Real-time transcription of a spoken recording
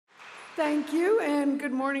Thank you, and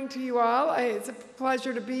good morning to you all. It's a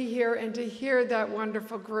pleasure to be here and to hear that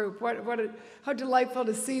wonderful group. How delightful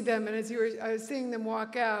to see them. And as I was seeing them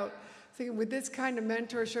walk out, thinking with this kind of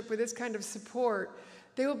mentorship, with this kind of support,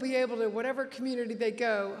 they will be able to, whatever community they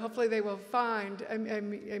go, hopefully they will find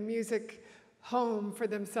a music home for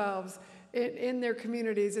themselves in their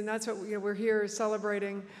communities, and that's what we're here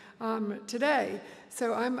celebrating today.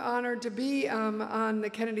 So I'm honored to be on the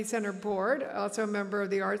Kennedy Center board, also a member of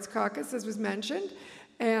the Arts Caucus, as was mentioned,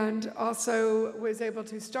 and also was able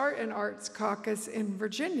to start an Arts Caucus in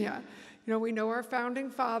Virginia. We know our founding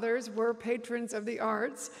fathers were patrons of the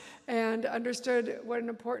arts and understood what an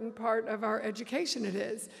important part of our education it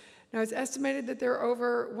is. Now, it's estimated that there are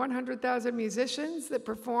over 100,000 musicians that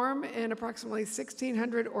perform in approximately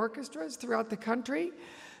 1,600 orchestras throughout the country.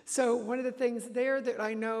 So one of the things there that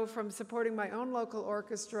I know from supporting my own local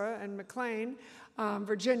orchestra in McLean,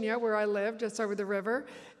 Virginia, where I live, just over the river,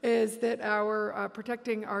 is that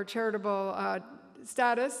protecting our charitable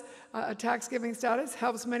status, tax-giving status,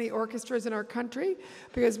 helps many orchestras in our country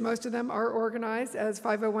because most of them are organized as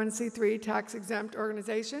 501c3 tax-exempt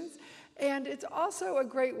organizations. And it's also a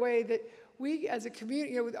great way that we as a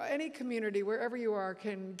community, with any community, wherever you are,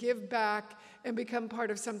 can give back and become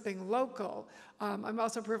part of something local. I'm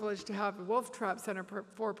also privileged to have the Wolf Trap Center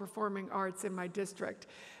for Performing Arts in my district.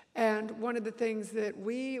 And one of the things that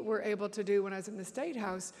we were able to do when I was in the State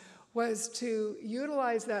House was to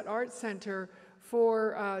utilize that art center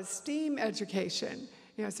for STEAM education.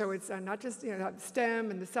 So it's not just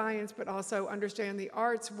STEM and the science, but also understand the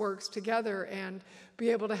arts works together and be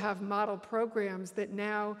able to have model programs that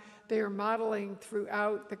now they are modeling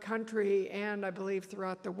throughout the country and I believe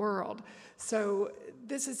throughout the world. So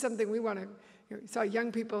this is something we want to, saw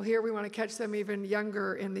young people here, we want to catch them even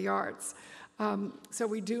younger in the arts. So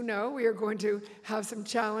we do know we are going to have some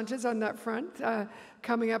challenges on that front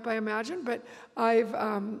coming up, I imagine, but I've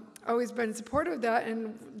always been supportive of that,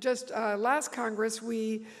 and just last Congress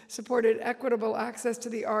we supported equitable access to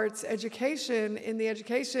the arts education in the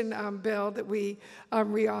education bill that we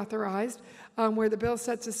reauthorized, where the bill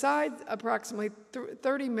sets aside approximately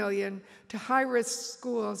 $30 million to high-risk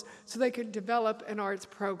schools so they could develop an arts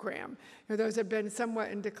program. Those have been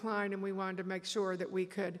somewhat in decline, and we wanted to make sure that we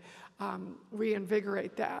could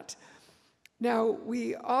reinvigorate that. Now,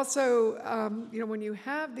 we also, when you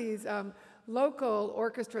have these local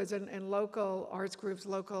orchestras and local arts groups,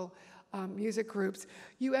 local music groups,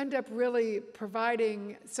 you end up really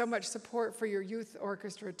providing so much support for your youth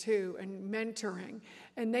orchestra too, and mentoring.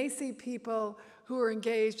 And they see people who are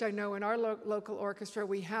engaged. I know in our local orchestra,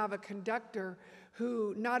 we have a conductor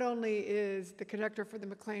who not only is the conductor for the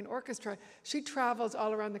McLean Orchestra, she travels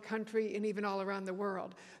all around the country and even all around the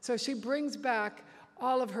world. So she brings back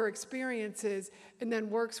all of her experiences and then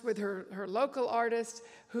works with her local artists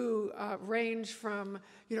who range from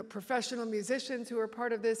professional musicians who are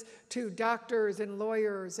part of this to doctors and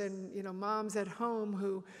lawyers and moms at home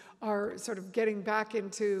who are sort of getting back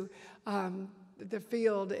into the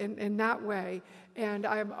field in that way. And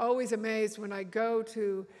I'm always amazed when I go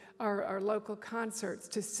to our local concerts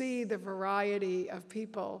to see the variety of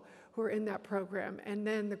people who are in that program, and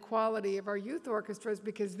then the quality of our youth orchestras,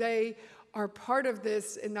 because they are part of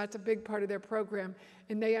this, and that's a big part of their program,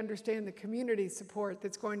 and they understand the community support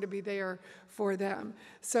that's going to be there for them.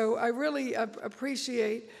 So I really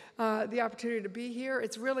appreciate the opportunity to be here.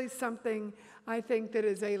 It's really something I think that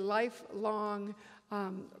is a lifelong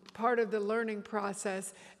part of the learning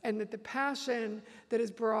process, and that the passion that is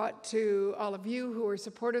brought to all of you who are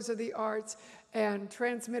supporters of the arts and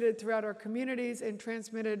transmitted throughout our communities and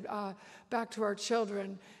transmitted back to our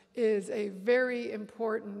children is a very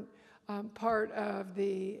important part of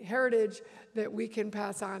the heritage that we can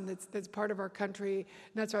pass on that's part of our country.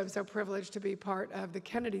 And that's why I'm so privileged to be part of the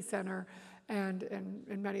Kennedy Center and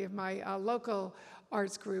many of my local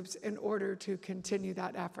arts groups in order to continue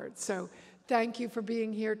that effort. So thank you for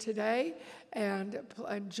being here today, and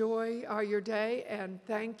enjoy your day, and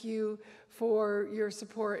thank you for your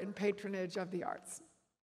support and patronage of the arts.